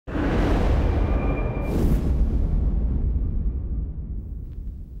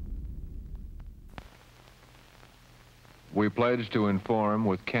We pledge to inform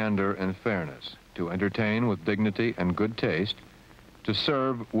with candor and fairness, to entertain with dignity and good taste, to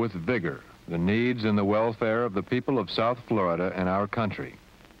serve with vigor the needs and the welfare of the people of South Florida and our country,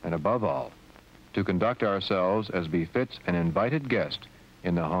 and above all, to conduct ourselves as befits an invited guest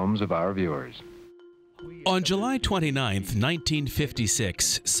in the homes of our viewers. On July 29,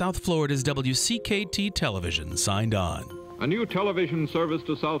 1956, South Florida's WCKT television signed on. A new television service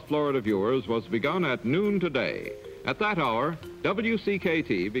to South Florida viewers was begun at noon today. At that hour,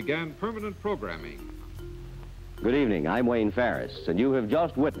 WCKT began permanent programming. Good evening, I'm Wayne Ferris, and you have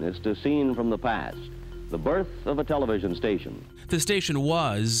just witnessed a scene from the past, the birth of a television station. The station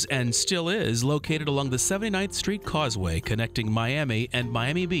was, and still is, located along the 79th Street Causeway connecting Miami and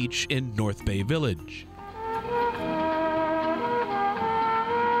Miami Beach in North Bay Village.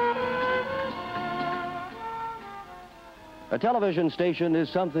 A television station is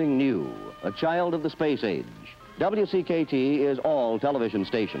something new, a child of the space age. WCKT is all television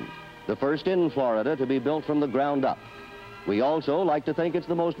station, the first in Florida to be built from the ground up. We also like to think it's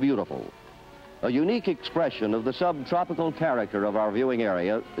the most beautiful. A unique expression of the subtropical character of our viewing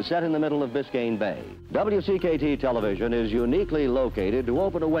area set in the middle of Biscayne Bay. WCKT television is uniquely located to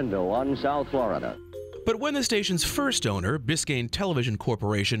open a window on South Florida. But when the station's first owner, Biscayne Television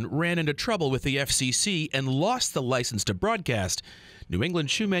Corporation, ran into trouble with the FCC and lost the license to broadcast, New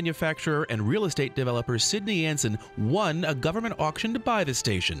England shoe manufacturer and real estate developer Sidney Anson won a government auction to buy the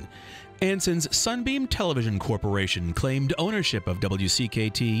station. Anson's Sunbeam Television Corporation claimed ownership of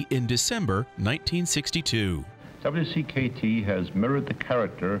WCKT in December 1962. WCKT has mirrored the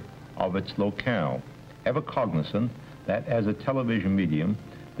character of its locale, ever cognizant that as a television medium,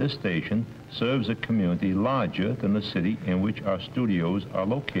 this station serves a community larger than the city in which our studios are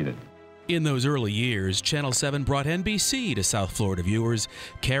located. In those early years, Channel 7 brought NBC to South Florida viewers,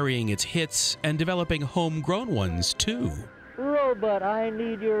 carrying its hits and developing homegrown ones, too. Robot, I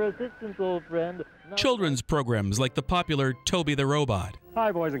need your assistance, old friend. Children's programs like the popular Toby the Robot.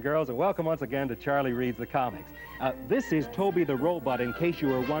 Hi, boys and girls, and welcome once again to Charlie Reads the Comics. This is Toby the Robot, in case you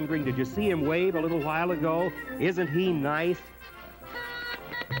were wondering. Did you see him wave a little while ago? Isn't he nice?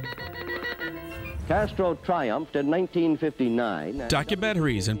 Castro triumphed in 1959.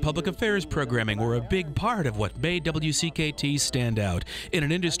 Documentaries and public affairs programming were a big part of what made WCKT stand out in an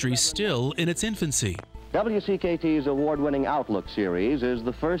industry still in its infancy. WCKT's award-winning Outlook series is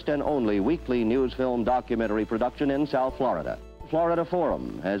the first and only weekly news film documentary production in South Florida. Florida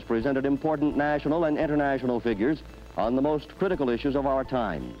Forum has presented important national and international figures on the most critical issues of our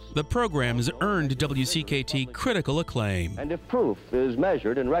times. The programs earned WCKT critical acclaim. And if proof is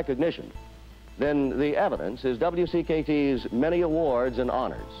measured in recognition, then the evidence is WCKT's many awards and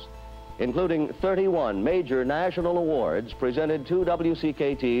honors, including 31 major national awards presented to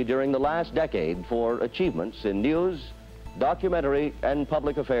WCKT during the last decade for achievements in news, documentary, and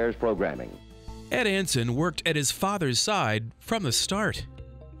public affairs programming. Ed Anson worked at his father's side from the start.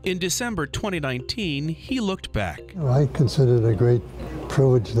 In December 2019, he looked back. I consider it a great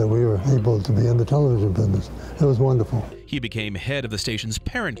privilege that we were able to be in the television business. It was wonderful. He became head of the station's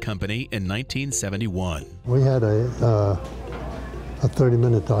parent company in 1971. We had a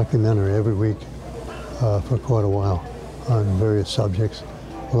 30-minute documentary every week for quite a while on various subjects.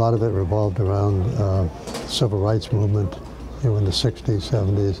 A lot of it revolved around the civil rights movement in the 60s,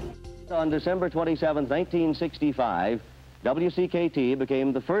 70s. On December 27, 1965, WCKT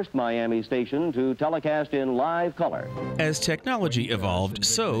became the first Miami station to telecast in live color. As technology evolved,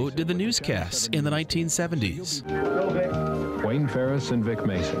 so did the newscasts in the 1970s. Wayne Ferris and Vic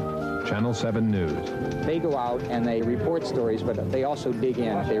Mason, Channel 7 News. They go out and they report stories, but they also dig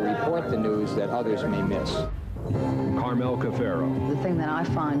in. They report the news that others may miss. Carmel Cafaro. The thing that I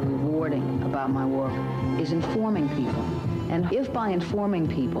find rewarding about my work is informing people. And if by informing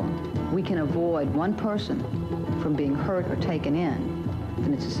people we can avoid one person from being hurt or taken in,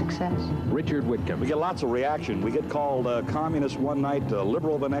 then it's a success. Richard Whitcomb. We get lots of reaction. We get called communist one night,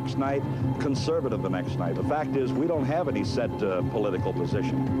 liberal the next night, conservative the next night. The fact is we don't have any set political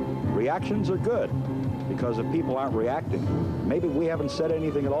position. Reactions are good, because if people aren't reacting, maybe we haven't said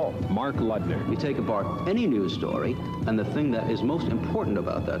anything at all. Mark Ludner. You take apart any news story, and the thing that is most important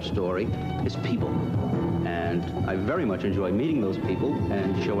about that story is people. And I very much enjoy meeting those people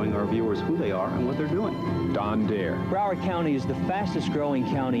and showing our viewers who they are and what they're doing. Don Dare. Broward County is the fastest growing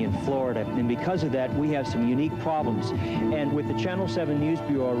county in Florida, and because of that, we have some unique problems. And with the Channel 7 News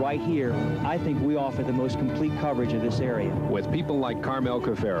Bureau right here, I think we offer the most complete coverage of this area. With people like Carmel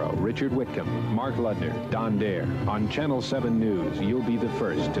Cafaro, Richard Whitcomb, Mark Ludner, Don Dare, on Channel 7 News, you'll be the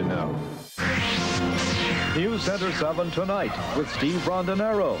first to know. News Center 7 tonight with Steve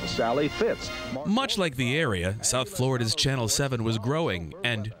Rondinero, Sally Fitz. Much like the area, South Florida's Channel 7 was growing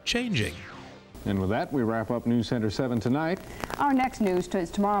and changing. And with that, we wrap up News Center 7 tonight. Our next news is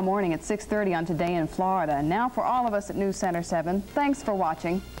tomorrow morning at 6:30 on Today in Florida. And now for all of us at News Center 7, thanks for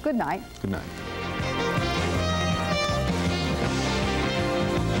watching. Good night. Good night.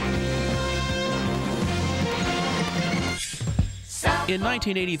 In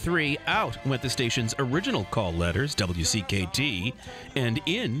 1983, out went the station's original call letters, WCKT, and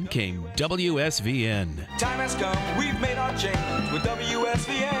in came WSVN. Time has come, we've made our change with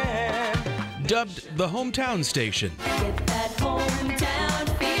WSVN. Dubbed the hometown station. Get that hometown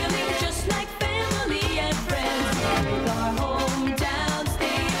feeling just like family and friends. With our hometown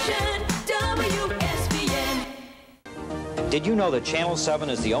station, WSVN. Did you know that Channel 7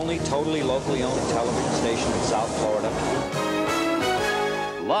 is the only totally locally owned television station in South Florida?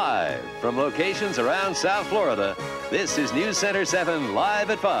 Live from locations around South Florida, this is News Center 7 Live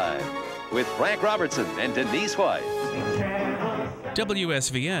at 5 with Frank Robertson and Denise White.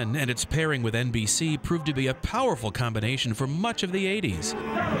 WSVN and its pairing with NBC proved to be a powerful combination for much of the 80s.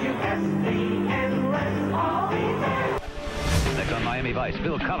 Next on Miami Vice,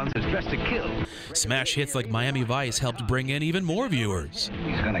 Bill Collins is dressed to kill. Smash hits like Miami Vice helped bring in even more viewers.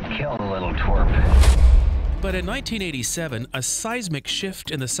 He's gonna kill the little twerp. But in 1987, a seismic shift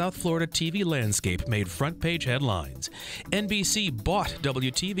in the South Florida TV landscape made front-page headlines. NBC bought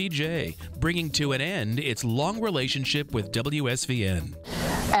WTVJ, bringing to an end its long relationship with WSVN.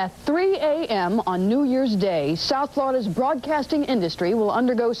 At 3 a.m. on New Year's Day, South Florida's broadcasting industry will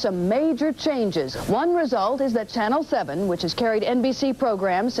undergo some major changes. One result is that Channel 7, which has carried NBC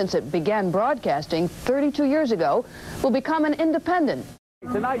programs since it began broadcasting 32 years ago, will become an independent.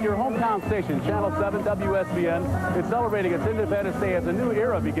 Tonight, your hometown station, Channel 7 WSVN, is celebrating its Independence Day as a new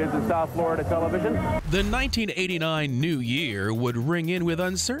era begins in South Florida television. The 1989 new year would ring in with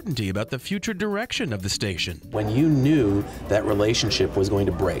uncertainty about the future direction of the station. When you knew that relationship was going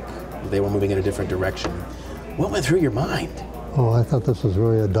to break, they were moving in a different direction, what went through your mind? Oh, I thought this was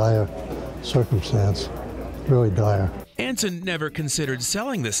really a dire circumstance, really dire. Anson never considered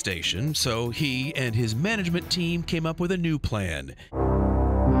selling the station, so he and his management team came up with a new plan.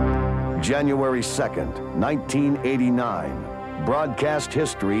 January 2nd, 1989. Broadcast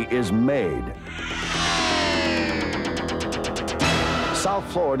history is made. South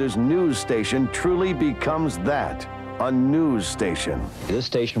Florida's news station truly becomes that, a news station. This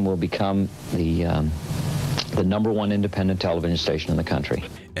station will become the #1 independent television station in the country.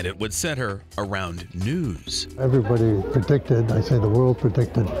 And it would center around news. Everybody predicted, I say the world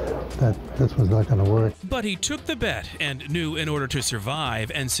predicted, that this was not going to work. But he took the bet and knew in order to survive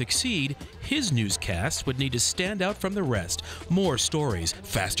and succeed, his newscast would need to stand out from the rest. More stories,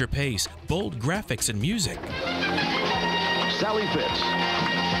 faster pace, bold graphics and music. Sally Fitz.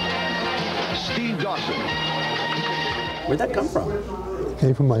 Steve Dawson. Where'd that come from? It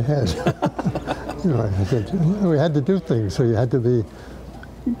came from my head. I said, we had to do things, so you had to be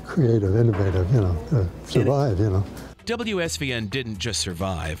creative, innovative, to survive, WSVN didn't just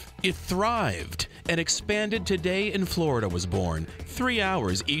survive, it thrived. And Expanded Today in Florida was born. 3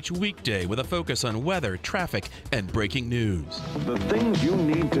 hours each weekday with a focus on weather, traffic, and breaking news. The things you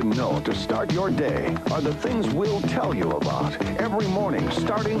need to know to start your day are the things we'll tell you about every morning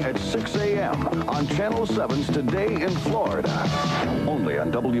starting at 6 a.m. on Channel 7's Today in Florida. Only on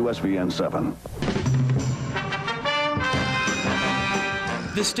WSVN 7.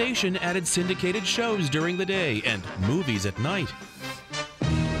 The station added syndicated shows during the day and movies at night.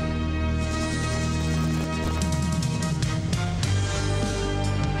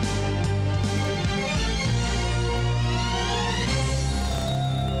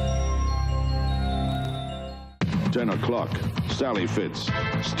 o'clock, Sally Fitz,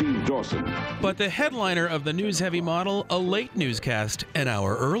 Steve Dawson. But the headliner of the news-heavy model, a late newscast an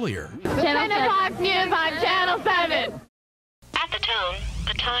hour earlier. 10 o'clock news on Channel 7. At the tone,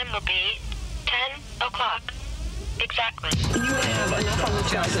 the time will be 10 o'clock. Exactly. You have enough on the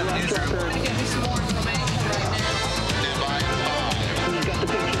Channel 7 newsroom. Can you get me some more information right now? You got the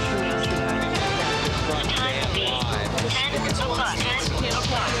pictures from yesterday. The time will be 10 o'clock. 10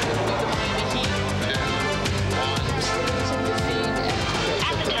 o'clock.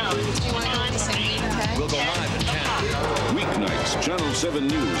 At the tone, the time will be 10 We'll go live at 10. Weeknights, Channel 7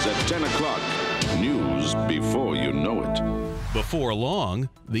 News at 10 o'clock. News before you know it. Before long,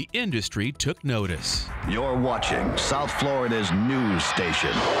 the industry took notice. You're watching South Florida's news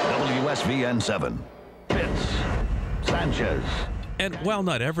station, WSVN 7. Fitz, Sanchez. And while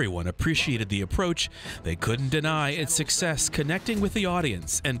not everyone appreciated the approach, they couldn't deny its success connecting with the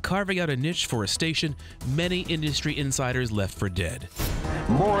audience and carving out a niche for a station many industry insiders left for dead.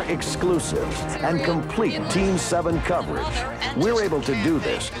 More exclusive and complete Team 7 coverage. We're able to do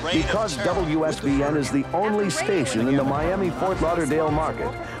this because WSVN is the only station in the Miami-Fort Lauderdale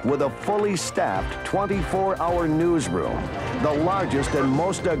market with a fully staffed 24-hour newsroom, the largest and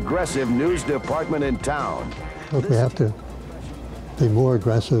most aggressive news department in town. Look, we have to be more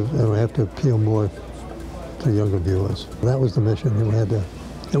aggressive and we have to appeal more to younger viewers. That was the mission, and we had to,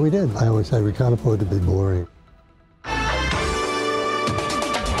 and we did. I always say we can't afford to be boring.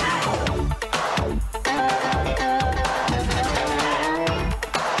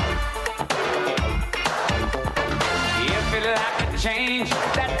 Change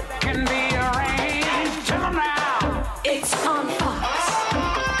that can be arranged. Tell them now. It's on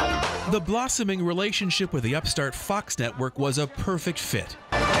Fox. The blossoming relationship with the upstart Fox network was a perfect fit.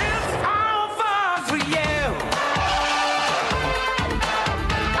 It's on Fox for you.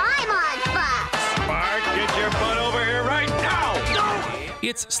 I'm on Fox. Bart, get your butt over here right now. No.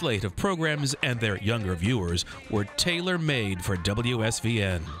 Its slate of programs and their younger viewers were tailor-made for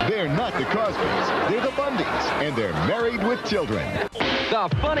WSVN. They're not the Cosbys, they're the Bundys, and they're married with children. The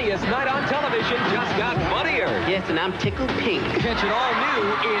funniest night on television just got funnier. Yes, and I'm tickled pink. Catch it all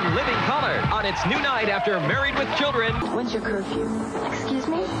new in living color on its new night after Married with Children. When's your curfew? Excuse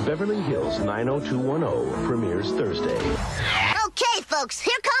me? Beverly Hills 90210 premieres Thursday. Okay, folks,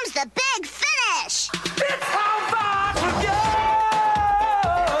 here comes the big finish. It's on Fox for you.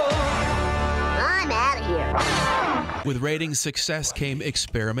 I'm out of here. With ratings success came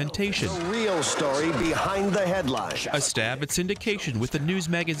experimentation. The real story behind the headline. A stab at syndication with the news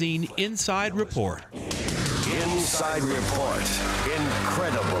magazine Inside Report. Inside Report.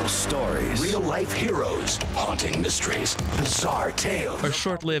 Incredible stories. Real-life heroes, haunting mysteries, bizarre tales. A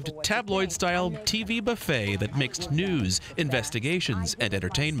short-lived tabloid-style TV buffet that mixed news, investigations, and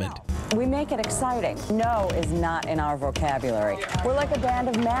entertainment. We make it exciting. No is not in our vocabulary. We're like a band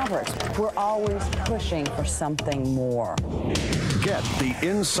of mavericks. We're always pushing for something more. Get the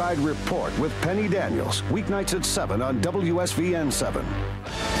Inside Report with Penny Daniels, weeknights at 7 on WSVN-7.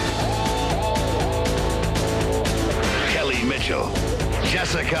 Kelly Mitchell,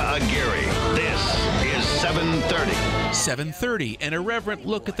 Jessica Aguirre. This is 7:30. 7:30, an irreverent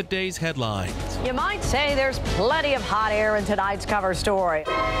look at the day's headlines. You might say there's plenty of hot air in tonight's cover story.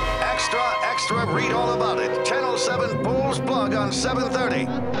 Extra, extra, read all about it. Channel 7 pulls plug on 7:30.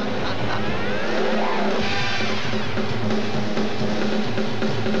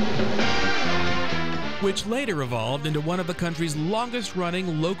 Which later evolved into one of the country's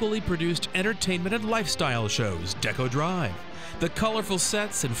longest-running locally produced entertainment and lifestyle shows, Deco Drive. The colorful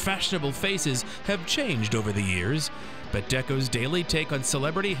sets and fashionable faces have changed over the years, but Deco's daily take on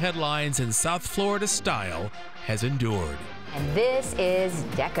celebrity headlines and South Florida style has endured. And this is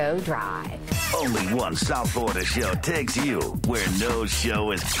Deco Drive. Only one South Florida show takes you where no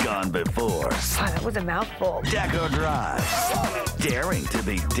show has gone before. Wow, that was a mouthful. Deco Drive. Daring to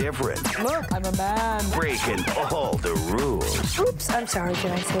be different. Look, I'm a man. Breaking all the rules. Oops, I'm sorry,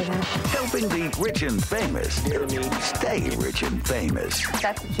 did I say that? Helping the rich and famous stay rich and famous.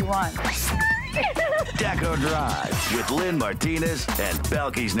 That's what you want. Deco Drive with Lynn Martinez and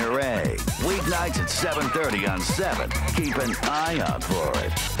Belkis Neray. Weeknights at 7:30 on 7. Keep an eye out for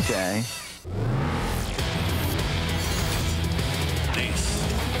it, okay? This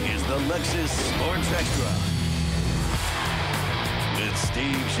is the Lexus Sports Extra. With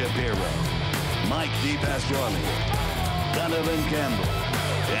Steve Shapiro, Mike DePasquale, Donovan Campbell,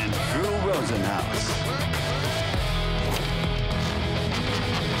 and Drew Rosenhaus.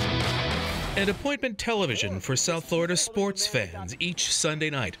 And appointment television for South Florida sports fans each Sunday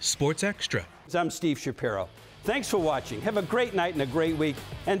night, Sports Extra. I'm Steve Shapiro. Thanks for watching. Have a great night and a great week.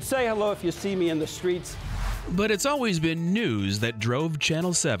 And say hello if you see me in the streets. But it's always been news that drove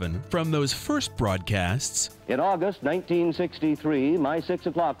Channel 7 from those first broadcasts. In August 1963, my 6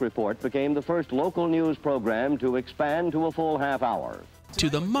 o'clock report became the first local news program to expand to a full half hour. To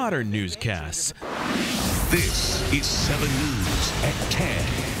the modern newscasts. This is 7 News at 10.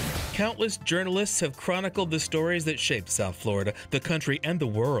 Countless journalists have chronicled the stories that shaped South Florida, the country, and the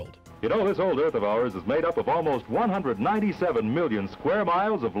world. You know, this old Earth of ours is made up of almost 197 million square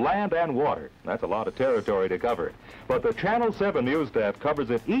miles of land and water. That's a lot of territory to cover. But the Channel 7 news staff covers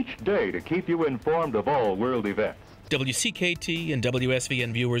it each day to keep you informed of all world events. WCKT and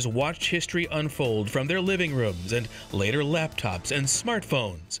WSVN viewers watched history unfold from their living rooms and later laptops and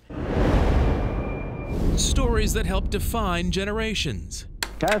smartphones. Stories that help define generations.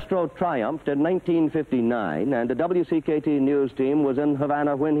 Castro triumphed in 1959, and the WCKT news team was in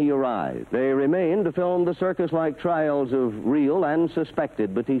Havana when he arrived. They remained to film the circus-like trials of real and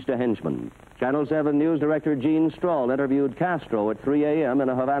suspected Batista henchmen. Channel 7 News Director Gene Strahl interviewed Castro at 3 a.m. in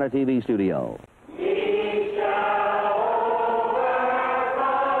a Havana TV studio.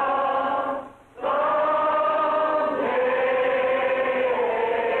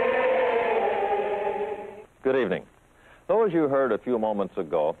 Good evening. Those you heard a few moments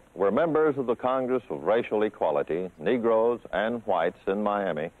ago were members of the Congress of Racial Equality, Negroes and whites in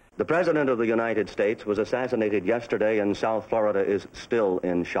Miami. The President of the United States was assassinated yesterday, and South Florida is still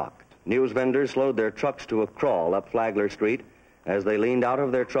in shock. News vendors slowed their trucks to a crawl up Flagler Street as they leaned out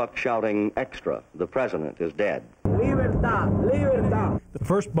of their truck shouting, "Extra, the President is dead." Libertad, libertad. The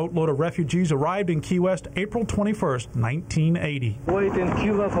first boatload of refugees arrived in Key West April 21st, 1980. Wait in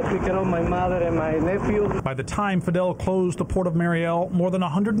Cuba for picking up my mother and my nephew. By the time Fidel closed the port of Mariel, more than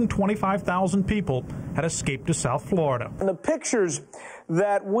 125,000 people had escaped to South Florida. And the pictures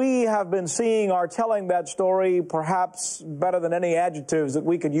that we have been seeing are telling that story perhaps better than any adjectives that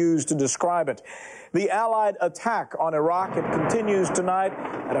we could use to describe it. The Allied attack on Iraq, it continues tonight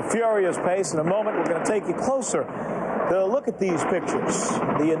at a furious pace. In a moment, we're going to take you closer to look at these pictures.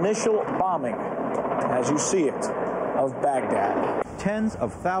 The initial bombing, as you see it, of Baghdad. Tens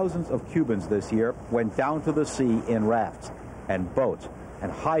of thousands of Cubans this year went down to the sea in rafts and boats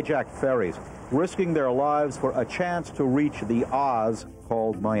and hijacked ferries, risking their lives for a chance to reach the Oz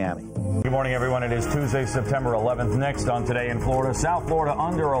called Miami. Good morning, everyone. It is Tuesday, September 11th. Next on Today in Florida, South Florida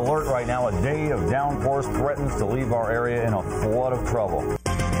under alert right now. A day of downpours threatens to leave our area in a flood of trouble.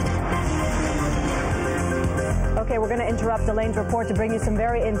 Okay, we're going to interrupt Elaine's report to bring you some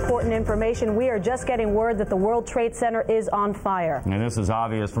very important information. We are just getting word that the World Trade Center is on fire. And this is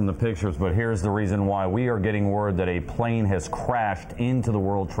obvious from the pictures, but here's the reason why. We are getting word that a plane has crashed into the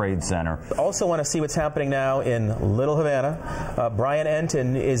World Trade Center. Also want to see what's happening now in Little Havana. Brian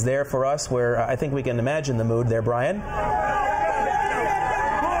Enton is there for us, where I think we can imagine the mood there. Brian?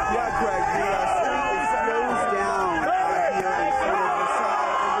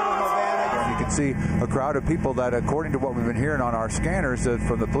 See a crowd of people that, according to what we've been hearing on our scanners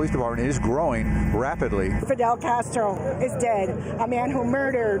from the police department, is growing rapidly. Fidel Castro is dead, a man who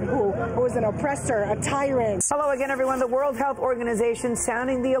murdered, who was an oppressor, a tyrant. Hello again, everyone. The World Health Organization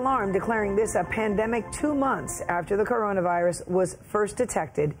sounding the alarm, declaring this a pandemic 2 months after the coronavirus was first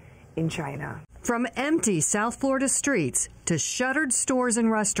detected in China. From empty South Florida streets to shuttered stores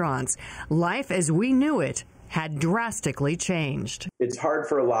and restaurants, life as we knew it had drastically changed. It's hard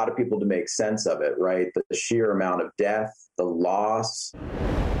for a lot of people to make sense of it, right? The sheer amount of death, the loss.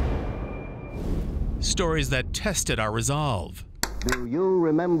 Stories that tested our resolve. Do you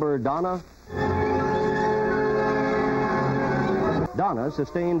remember Donna? Donna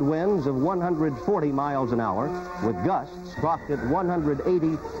sustained winds of 140 miles an hour, with gusts clocked at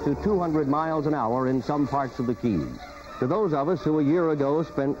 180 to 200 miles an hour in some parts of the Keys. To those of us who a year ago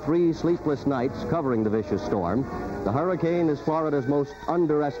spent 3 sleepless nights covering the vicious storm, the hurricane is Florida's most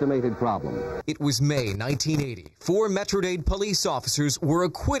underestimated problem. It was May 1980. 4 Metro-Dade police officers were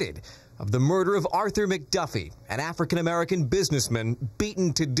acquitted of the murder of Arthur McDuffie, an African-American businessman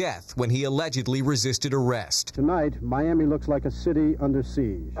beaten to death when he allegedly resisted arrest. Tonight, Miami looks like a city under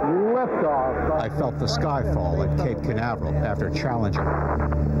siege. Liftoff. I felt the sky fall at Cape Canaveral after challenging.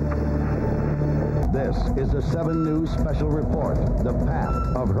 This is a 7 News special report, the path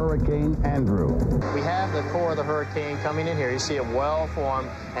of Hurricane Andrew. We have the core of the hurricane coming in here. You see it well formed,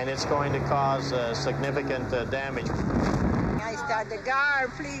 and it's going to cause significant damage. I started, God,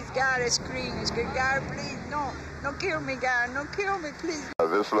 please, God, I scream. God, please, no kill me, God, no kill me, please.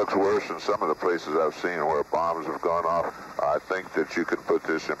 This looks worse than some of the places I've seen where bombs have gone off. I think that you can put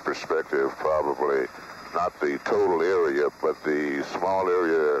this in perspective, probably not the total area, but the small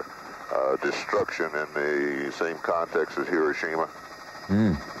area destruction in the same context as Hiroshima.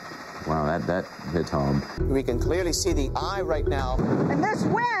 Wow, that hits home. We can clearly see the eye right now. And this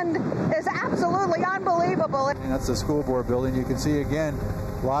wind is absolutely unbelievable. And that's the school board building. You can see again,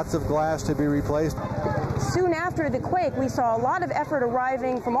 lots of glass to be replaced. Soon after the quake, we saw a lot of effort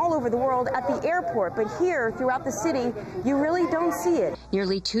arriving from all over the world at the airport, but here throughout the city, you really don't see it.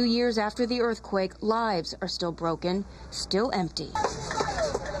 Nearly 2 years after the earthquake, lives are still broken, still empty.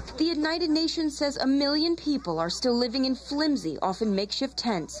 The United Nations says 1 million people are still living in flimsy, often makeshift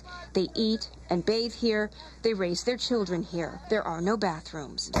tents. They eat and bathe here. They raise their children here. There are no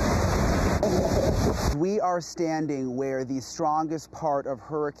bathrooms. We are standing where the strongest part of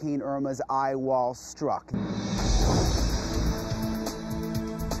Hurricane Irma's eye wall struck.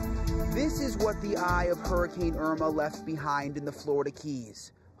 This is what the eye of Hurricane Irma left behind in the Florida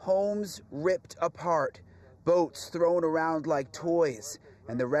Keys. Homes ripped apart, boats thrown around like toys,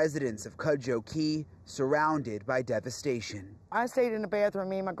 and the residents of Cudjoe Key surrounded by devastation. I stayed in the bathroom,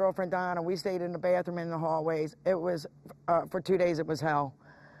 me and my girlfriend Donna, we stayed in the bathroom in the hallways. It was, for 2 days it was hell.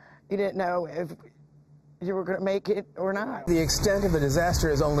 You didn't know if you were going to make it or not. The extent of the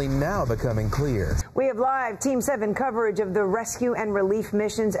disaster is only now becoming clear. We have live Team 7 coverage of the rescue and relief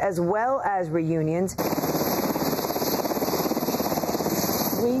missions as well as reunions.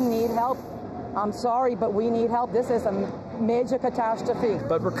 We need help. I'm sorry, but we need help. This is a major catastrophe.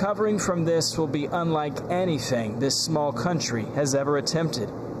 But recovering from this will be unlike anything this small country has ever attempted.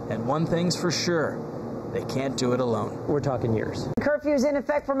 And one thing's for sure, they can't do it alone. We're talking years. Curfews in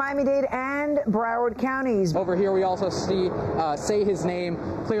effect for Miami-Dade and Broward counties. Over here we also see Say His Name,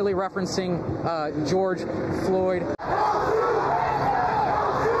 clearly referencing George Floyd.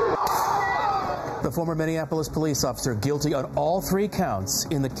 The former Minneapolis police officer guilty on all 3 counts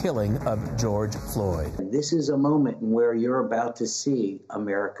in the killing of George Floyd. This is a moment where you're about to see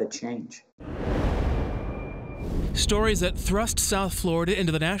America change. Stories that thrust South Florida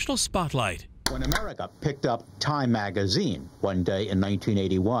into the national spotlight. When America picked up Time magazine one day in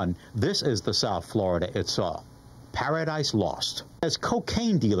 1981, this is the South Florida it saw. Paradise Lost. As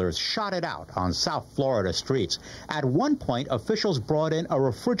cocaine dealers shot it out on South Florida streets, at one point officials brought in a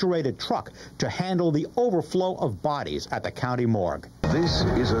refrigerated truck to handle the overflow of bodies at the county morgue. This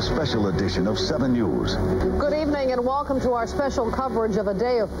is a special edition of 7 News. Good evening and welcome to our special coverage of a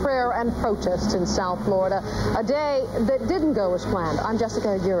day of prayer and protest in South Florida. A day that didn't go as planned. I'm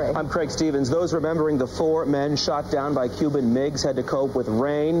Jessica Aguirre. I'm Craig Stevens. Those remembering the 4 men shot down by Cuban MiGs had to cope with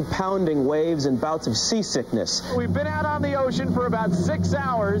rain, pounding waves, and bouts of seasickness. We've been out on the ocean for about 6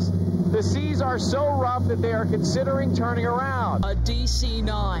 hours. The seas are so rough that they are considering turning around. A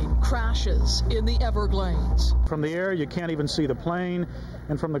DC-9 crashes in the Everglades. From the air, you can't even see the plane,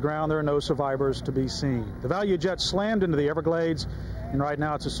 and from the ground, there are no survivors to be seen. The Value jet slammed into the Everglades, and right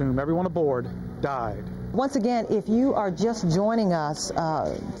now it's assumed everyone aboard died. Once again, if you are just joining us,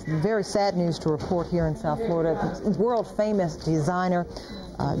 very sad news to report here in South Florida. World-famous designer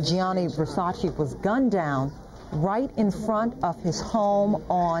Gianni Versace was gunned down right in front of his home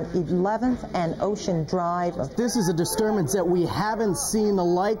on 11th and Ocean Drive. This is a disturbance that we haven't seen the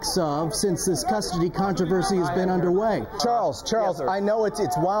likes of since this custody controversy has been underway. Charles, yes, I know it's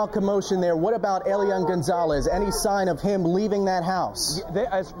wild commotion there. What about Elian Gonzalez? Any sign of him leaving that house?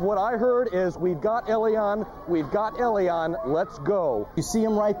 As what I heard is, we've got Elian, let's go. You see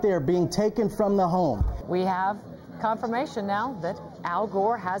him right there being taken from the home. We have confirmation now that Al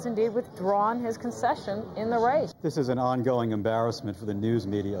Gore has indeed withdrawn his concession in the race. This is an ongoing embarrassment for the news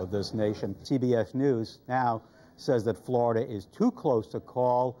media of this nation. CBS News now says that Florida is too close to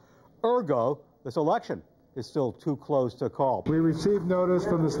call. Ergo, this election is still too close to call. We received notice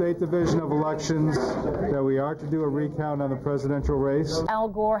from the State Division of Elections that we are to do a recount on the presidential race. Al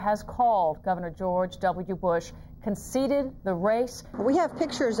Gore has called Governor George W. Bush, conceded the race. We have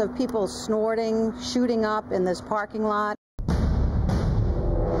pictures of people snorting, shooting up in this parking lot.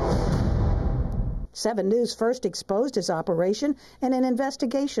 7 News first exposed his operation in an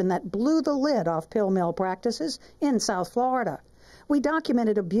investigation that blew the lid off pill mill practices in South Florida. We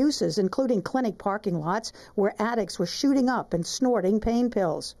documented abuses, including clinic parking lots where addicts were shooting up and snorting pain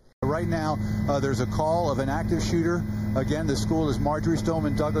pills. Right now, there's a call of an active shooter. Again, the school is Marjorie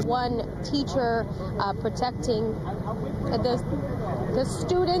Stoneman Douglas. One teacher protecting the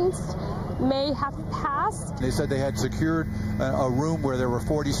students may have passed. They said they had secured a room where there were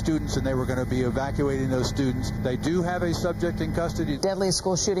 40 students and they were going to be evacuating those students. They do have a subject in custody. Deadliest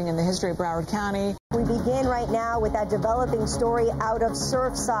school shooting in the history of Broward County. We begin right now with that developing story out of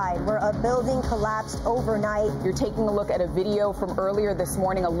Surfside, where a building collapsed overnight. You're taking a look at a video from earlier this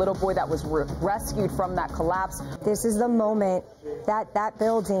morning, a little boy that was rescued from that collapse. This is the moment that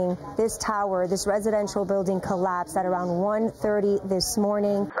building, this tower, this residential building collapsed at around 1:30 this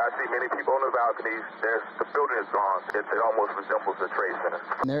morning. I see many people on the balconies. The building is gone. It almost resembles a trade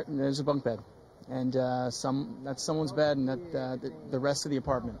center. There's a bunk bed, and that's someone's bed, and the rest of the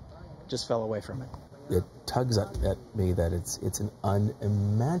apartment just fell away from it. It tugs at me that it's an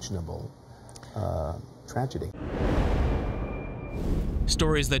unimaginable tragedy.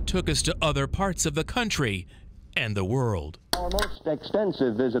 Stories that took us to other parts of the country and the world. Our most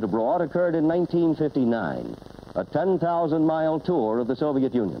extensive visit abroad occurred in 1959, a 10,000-mile tour of the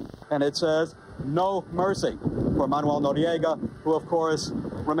Soviet Union. And it says, no mercy for Manuel Noriega, who, of course,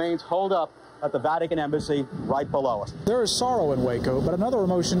 remains holed up at the Vatican Embassy right below us. There is sorrow in Waco, but another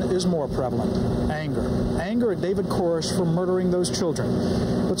emotion is more prevalent: anger. Anger at David Koresh for murdering those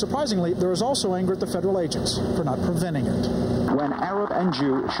children. But surprisingly, there is also anger at the federal agents for not preventing it. When Arab and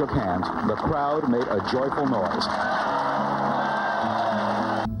Jew shook hands, the crowd made a joyful noise.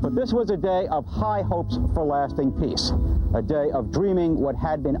 But this was a day of high hopes for lasting peace, a day of dreaming what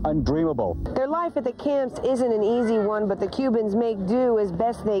had been undreamable. Their life at the camps isn't an easy one, but the Cubans make do as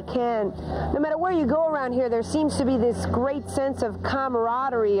best they can. No matter where you go around here, there seems to be this great sense of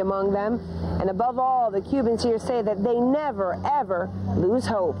camaraderie among them. And above all, the Cubans here say that they never, ever lose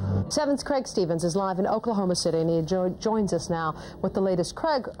hope. 7's Craig Stevens is live in Oklahoma City, and he joins us now with the latest.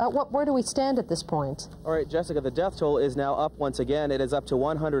 Craig, where do we stand at this point? All right, Jessica, the death toll is now up once again. It is up to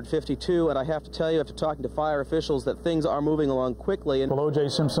 152, and I have to tell you, after talking to fire officials, that things are moving along quickly. Will O.J.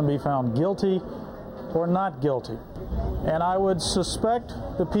 Simpson be found guilty or not guilty? And I would suspect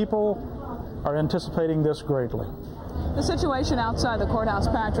the people are anticipating this greatly. The situation outside the courthouse,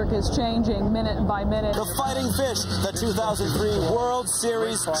 Patrick, is changing minute by minute. The Fighting Fish, the 2003 World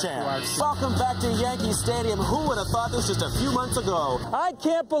Series champs. Welcome back to Yankee Stadium. Who would have thought this just a few months ago? I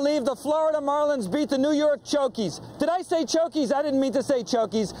can't believe the Florida Marlins beat the New York Chokies. Did I say Chokies? I didn't mean to say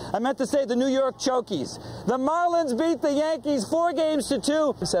Chokies. I meant to say the New York Chokies. The Marlins beat the Yankees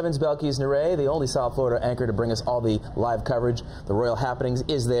 4-2. 7's Belkis Nere, the only South Florida anchor to bring us all the live coverage. The royal happenings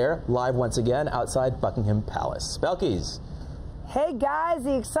is there, live once again, outside Buckingham Palace. Belkis. Hey guys,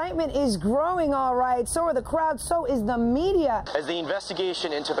 the excitement is growing all right. So are the crowd, so is the media. As the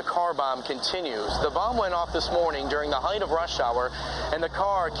investigation into the car bomb continues, the bomb went off this morning during the height of rush hour, and the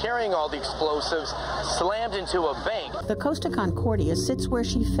car carrying all the explosives slammed into a bank. The Costa Concordia sits where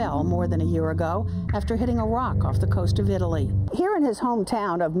she fell more than a year ago after hitting a rock off the coast of Italy. Here in his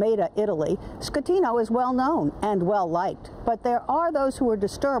hometown of Maida, Italy, Scatino is well known and well liked, but there are those who are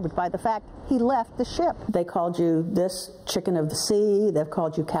disturbed by the fact he left the ship. They called you this chicken of the sea. They've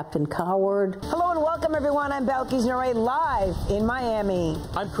called you Captain Coward. Hello and welcome everyone. I'm Belkis Nere, live in Miami.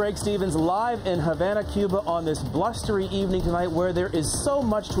 I'm Craig Stevens, live in Havana, Cuba on this blustery evening tonight where there is so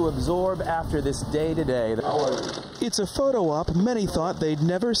much to absorb after this day today. It's a photo op many thought they'd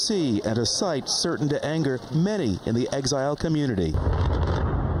never see, and a sight certain to anger many in the exile community.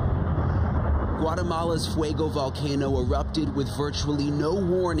 Guatemala's Fuego volcano erupted with virtually no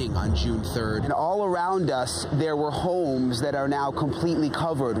warning on June 3rd. And all around us, there were homes that are now completely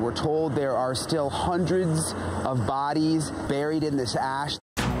covered. We're told there are still hundreds of bodies buried in this ash.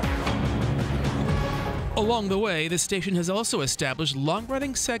 Along the way, the station has also established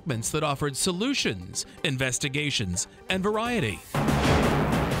long-running segments that offered solutions, investigations, and variety.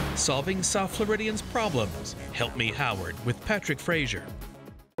 Solving South Floridians' problems. Help Me Howard with Patrick Frazier.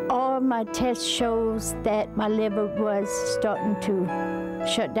 All my tests shows that my liver was starting to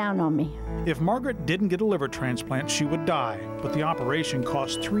shut down on me. If Margaret didn't get a liver transplant, she would die, but the operation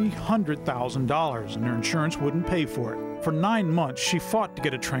cost $300,000 and her insurance wouldn't pay for it. For 9 months, she fought to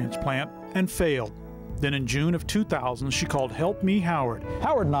get a transplant and failed. Then in June of 2000, she called Help Me Howard.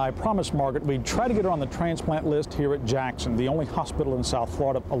 Howard and I promised Margaret we'd try to get her on the transplant list here at Jackson, the only hospital in South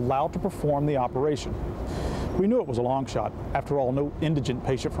Florida allowed to perform the operation. We knew it was a long shot. After all, no indigent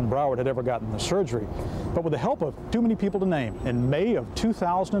patient from Broward had ever gotten the surgery. But with the help of too many people to name, in May of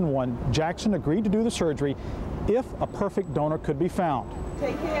 2001, Jackson agreed to do the surgery if a perfect donor could be found.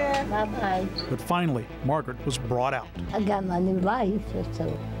 Take care. Bye-bye. But finally, Margaret was brought out. I got my new life,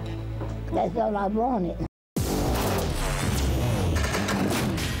 so that's all I wanted.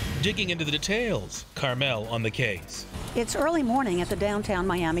 Digging into the details, Carmel on the case. It's early morning at the downtown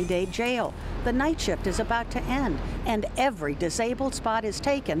Miami-Dade jail. The night shift is about to end, and every disabled spot is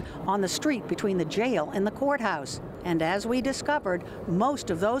taken on the street between the jail and the courthouse. And as we discovered, most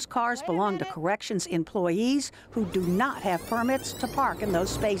of those cars belong to corrections employees who do not have permits to park in those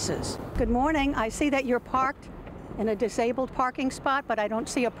spaces. Good morning. I see that you're parked in a disabled parking spot, but I don't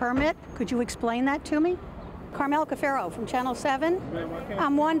see a permit. Could you explain that to me? Carmel Cafaro from Channel 7.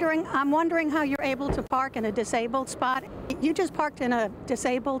 I'm wondering how you're able to park in a disabled spot. You just parked in a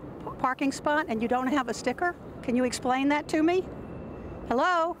disabled parking spot and you don't have a sticker? Can you explain that to me?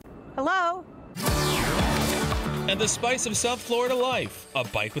 Hello? Hello? And the spice of South Florida life, a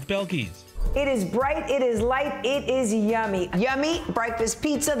bite with Belkis. It is bright, it is light, it is yummy. Yummy breakfast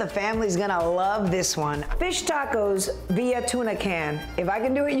pizza. The family's gonna love this one. Fish tacos via tuna can. If I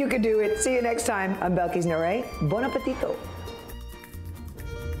can do it, you can do it. See you next time. I'm Belkis Nere. Bon appetito.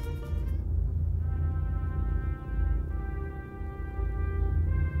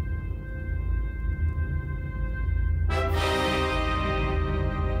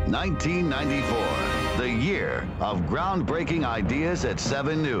 (1994), the year of groundbreaking ideas at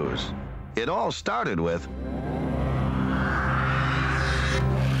 7 News. It all started with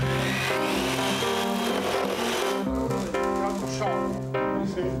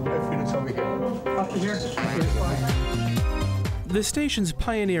the station's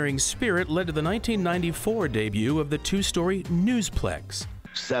pioneering spirit led to the 1994 debut of the two-story Newsplex.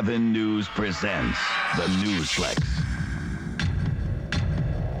 7 News presents the Newsplex.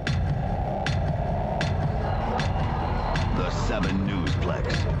 The 7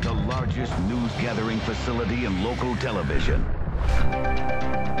 Newsplex, the largest news-gathering facility in local television.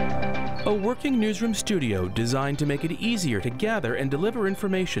 A working newsroom studio designed to make it easier to gather and deliver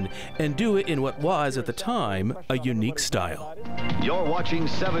information and do it in what was, at the time, a unique style. You're watching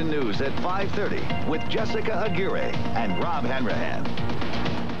 7 News at 5:30 with Jessica Aguirre and Rob Hanrahan.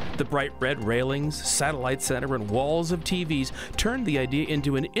 The bright red railings, satellite center, and walls of TVs turned the idea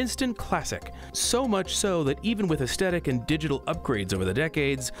into an instant classic. So much so that even with aesthetic and digital upgrades over the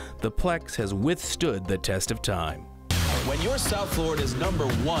decades, the Plex has withstood the test of time. When you're South Florida's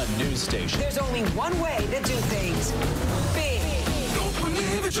 #1 news station, there's only one way to do things. Big. Don't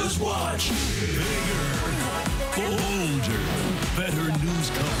believe it, just watch. Bigger, bolder, better news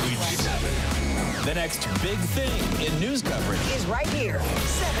coverage. 7. The next big thing in news coverage is right here.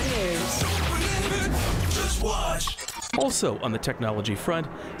 7 News. Don't believe it, just watch. Also on the technology front,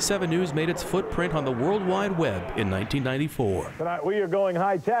 7 News made its footprint on the World Wide Web in 1994. Tonight we are going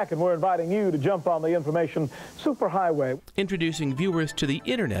high-tech, and we're inviting you to jump on the information superhighway. Introducing viewers to the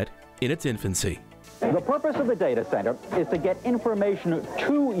Internet in its infancy. The purpose of the data center is to get information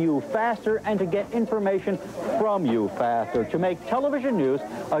to you faster and to get information from you faster, to make television news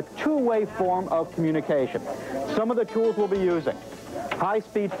a two-way form of communication. Some of the tools we'll be using: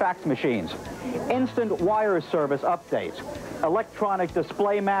 high-speed fax machines, instant wire service updates, electronic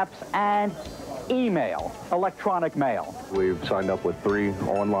display maps, and email, electronic mail. We've signed up with 3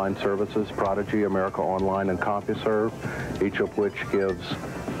 online services: Prodigy, America Online, and CompuServe, each of which gives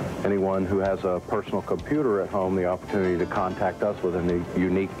anyone who has a personal computer at home the opportunity to contact us with a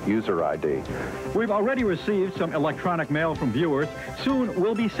unique user ID. We've already received some electronic mail from viewers. Soon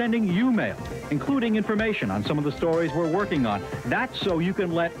we'll be sending you mail, including information on some of the stories we're working on. That's so you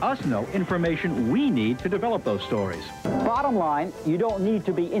can let us know information we need to develop those stories. Bottom line, you don't need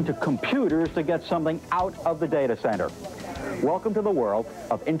to be into computers to get something out of the data center. Welcome to the world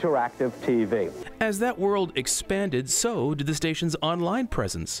of interactive TV. As that world expanded, so did the station's online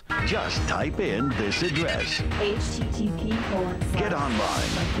presence. Just type in this address. http:// Get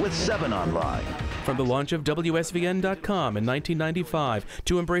online with 7 Online. From the launch of WSVN.com in 1995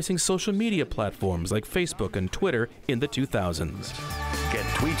 to embracing social media platforms like Facebook and Twitter in the 2000s. Get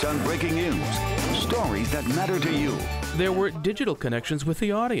tweets on breaking news, stories that matter to you. There were digital connections with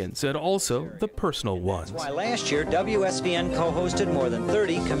the audience and also the personal ones. That's why last year WSVN co-hosted more than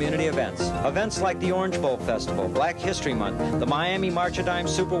 30 community events. Events like the Orange Bowl Festival, Black History Month, the Miami March of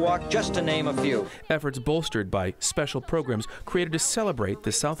Dimes Super Walk, just to name a few. Efforts bolstered by special programs created to celebrate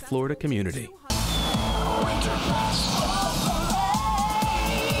the South Florida community.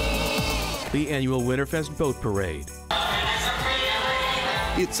 The annual Winterfest Boat Parade.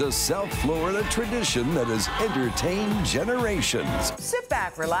 It's a South Florida tradition that has entertained generations. Sit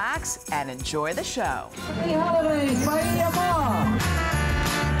back, relax, and enjoy the show. Happy holidays, fighting your mom.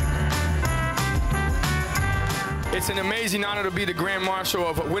 It's an amazing honor to be the Grand Marshal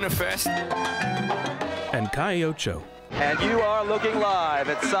of Winterfest. And Cayo. And you are looking live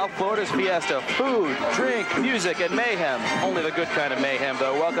at South Florida's Fiesta. Food, drink, music, and mayhem. Only the good kind of mayhem,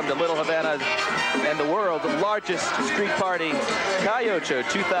 though. Welcome to Little Havana and the world's largest street party, Cayo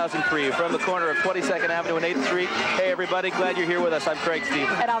 2003, from the corner of 22nd Avenue and 8th Street. Hey, everybody, glad you're here with us. I'm Craig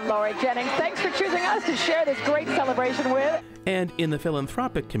Stevens. And I'm Laura Jennings. Thanks for choosing us to share this great celebration with. And in the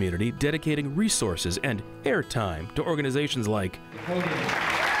philanthropic community, dedicating resources and airtime to organizations like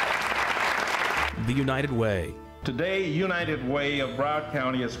the United Way. Today, United Way of Broward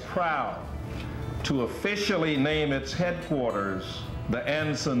County is proud to officially name its headquarters the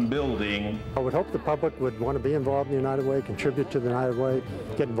Anson Building. I would hope the public would want to be involved in the United Way, contribute to the United Way,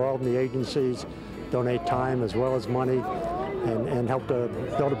 get involved in the agencies, donate time as well as money, and help to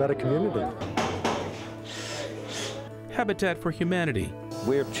build a better community. Habitat for Humanity.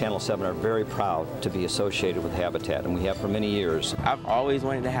 We at Channel 7 are very proud to be associated with Habitat, and we have for many years. I've always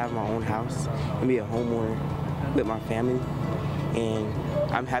wanted to have my own house and be a homeowner with my family, and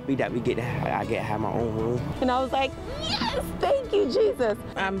I'm happy that I get to have my own room. And I was like, yes, thank you, Jesus.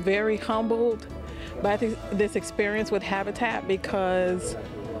 I'm very humbled by this experience with Habitat because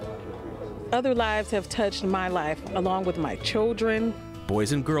other lives have touched my life, along with my children.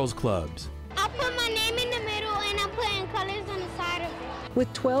 Boys and Girls Clubs. I'll put my name in the middle and I'm putting colors on the side of it.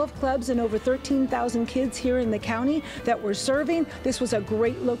 With 12 clubs and over 13,000 kids here in the county that we're serving, this was a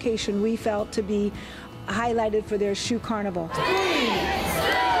great location, we felt, to be highlighted for their shoe carnival. 3, 2, 1,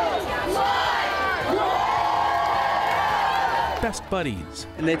 Best buddies.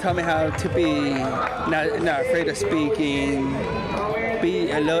 And they taught me how to be not afraid of speaking,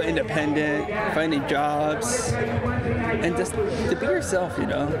 be a little independent, finding jobs, and just to be yourself, you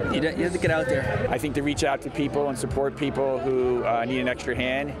know. You have to get out there. I think to reach out to people and support people who need an extra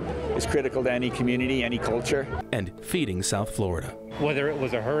hand is critical to any community, any culture. And feeding South Florida. Whether it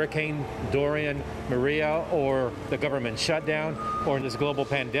was a hurricane, Dorian, Maria, or the government shutdown, or this global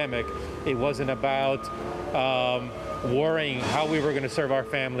pandemic, it wasn't about worrying how we were going to serve our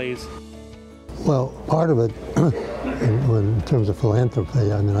families. Well, part of it, in terms of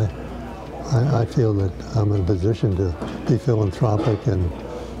philanthropy, I mean, I feel that I'm in a position to be philanthropic, and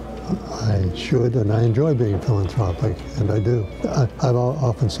I should, and I enjoy being philanthropic, and I do. I've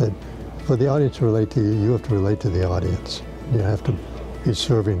often said, for the audience to relate to you, you have to relate to the audience. You have to be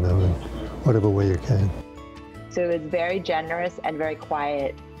serving them in whatever way you can. So he was very generous and very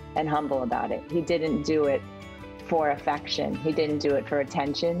quiet and humble about it. He didn't do it for affection. He didn't do it for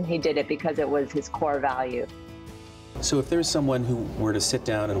attention. He did it because it was his core value. So if there's someone who were to sit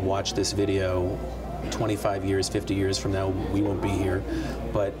down and watch this video 25 years, 50 years from now, we won't be here,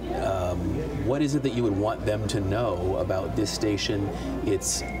 but what is it that you would want them to know about this station,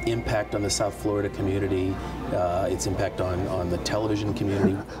 its impact on the South Florida community, its impact on the television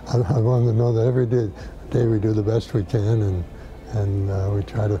community? I want them to know that every day we do the best we can, and we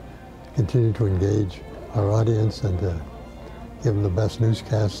try to continue to engage our audience and to give them the best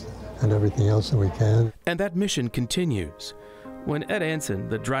newscast and everything else that we can. And that mission continues. When Ed Anson,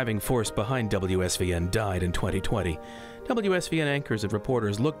 the driving force behind WSVN, died in 2020, WSVN anchors and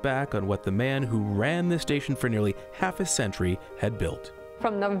reporters look back on what the man who ran the station for nearly half a century had built.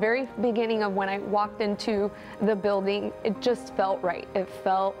 From the very beginning of when I walked into the building, it just felt right. It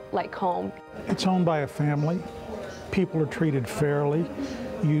felt like home. It's owned by a family. People are treated fairly.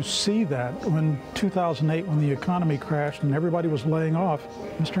 You see that when 2008, when the economy crashed and everybody was laying off,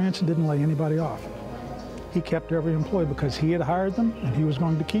 Mr. Anson didn't lay anybody off. He kept every employee because he had hired them and he was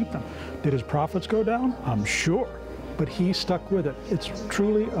going to keep them. Did his profits go down? I'm sure, but he stuck with it. It's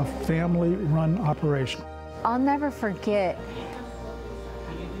truly a family-run operation. I'll never forget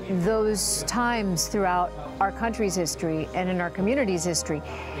those times throughout our country's history and in our community's history,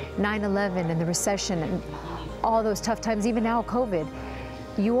 9/11 and the recession and all those tough times, even now COVID.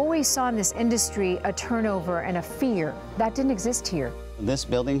 You always saw in this industry a turnover and a fear. That didn't exist here. This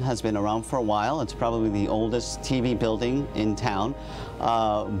building has been around for a while. It's probably the oldest TV building in town,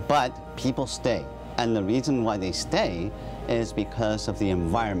 but people stay. And the reason why they stay is because of the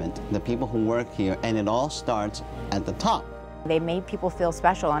environment, the people who work here, and it all starts at the top. They made people feel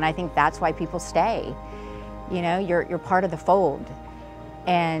special, and I think that's why people stay. You know, you're part of the fold.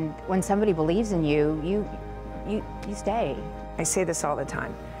 And when somebody believes in you, you stay. I say this all the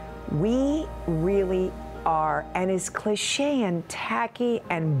time. We really are, and as cliche and tacky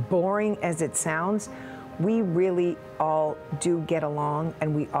and boring as it sounds, we really all do get along,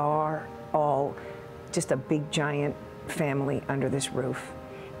 and we are all just a big giant family under this roof.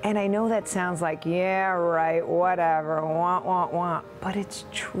 And I know that sounds like, yeah, right, whatever, want, but it's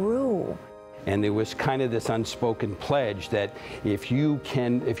true. And there was kind of this unspoken pledge that if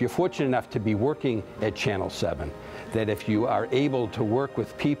you're fortunate enough to be working at Channel 7, that if you are able to work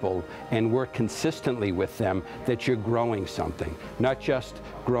with people and work consistently with them, that you're growing something. Not just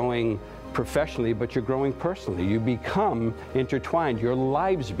growing professionally, but you're growing personally. You become intertwined. Your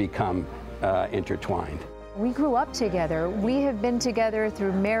lives become intertwined. We grew up together. We have been together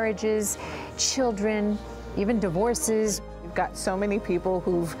through marriages, children, even divorces. We've got so many people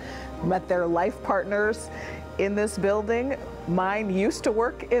who've met their life partners in this building. Mine used to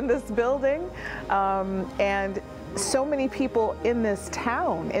work in this building, and so many people in this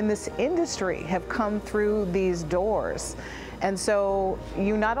town, in this industry, have come through these doors. And so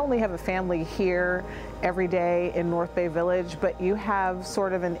you not only have a family here every day in North Bay Village, but you have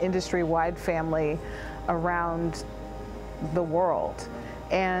sort of an industry-wide family around the world.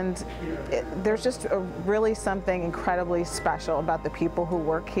 And there's just really something incredibly special about the people who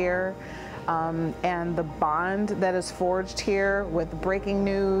work here. And the bond that is forged here with breaking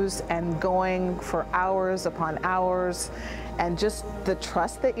news and going for hours upon hours, and just the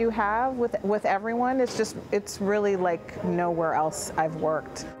trust that you have with everyone, it's really like nowhere else I've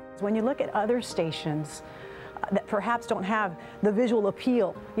worked. When you look at other stations that perhaps don't have the visual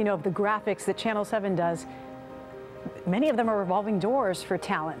appeal, you know, of the graphics that Channel 7 does, many of them are revolving doors for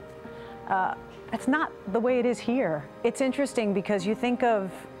talent. That's not the way it is here. It's interesting because you think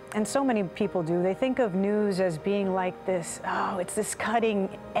of, and so many people do, they think of news as being like this, oh, it's this cutting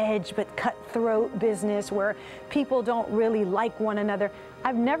edge but cutthroat business where people don't really like one another.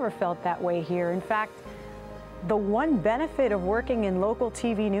 I've never felt that way here. In fact, the one benefit of working in local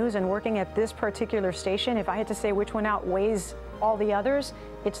TV news and working at this particular station, if I had to say which one outweighs all the others,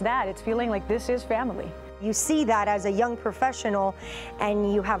 it's that. It's feeling like this is family. You see that as a young professional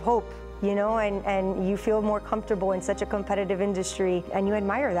and you have hope, you know, and you feel more comfortable in such a competitive industry, and you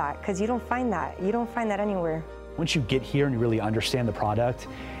admire that because you don't find that. You don't find that anywhere. Once you get here and you really understand the product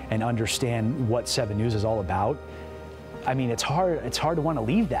and understand what 7 News is all about, I mean, it's hard to want to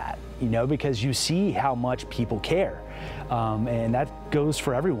leave that, you know, because you see how much people care, and that goes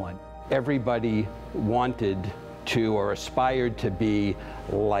for everyone. Everybody wanted to or aspired to be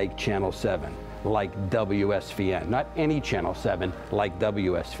like Channel 7, like WSVN, not any Channel 7, like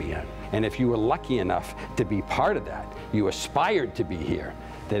WSVN. And if you were lucky enough to be part of that, you aspired to be here,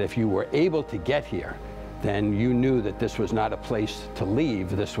 that if you were able to get here, then you knew that this was not a place to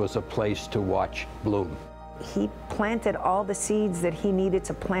leave, this was a place to watch bloom. He planted all the seeds that he needed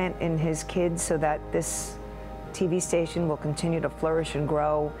to plant in his kids so that this TV station will continue to flourish and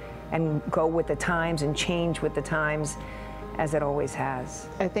grow and go with the times and change with the times, as it always has.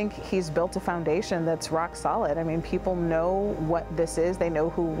 I think he's built a foundation that's rock solid. I mean, people know what this is, they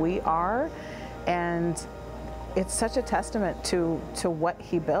know who we are, and it's such a testament to what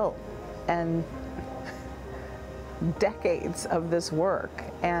he built and decades of this work,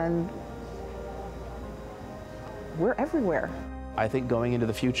 and we're everywhere. I think going into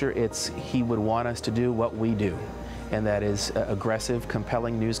the future, he would want us to do what we do, and that is aggressive,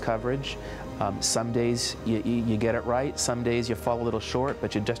 compelling news coverage. Some days you get it right, some days you fall a little short,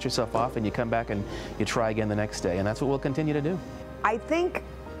 but you dust yourself off and you come back and you try again the next day, and that's what we'll continue to do. I think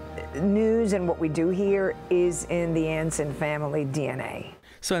news and what we do here is in the Anson family DNA.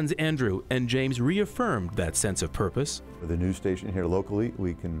 Sons Andrew and James reaffirmed that sense of purpose. With the news station here locally,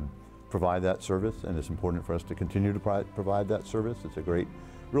 we can provide that service, and it's important for us to continue to provide that service. It's a great,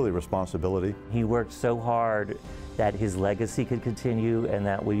 really, responsibility. He worked so hard that his legacy could continue and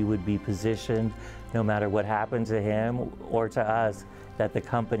that we would be positioned, no matter what happened to him or to us, that the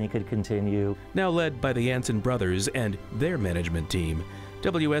company could continue. Now led by the Anson brothers and their management team,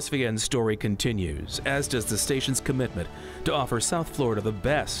 WSVN's story continues, as does the station's commitment to offer South Florida the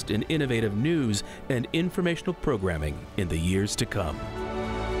best in innovative news and informational programming in the years to come.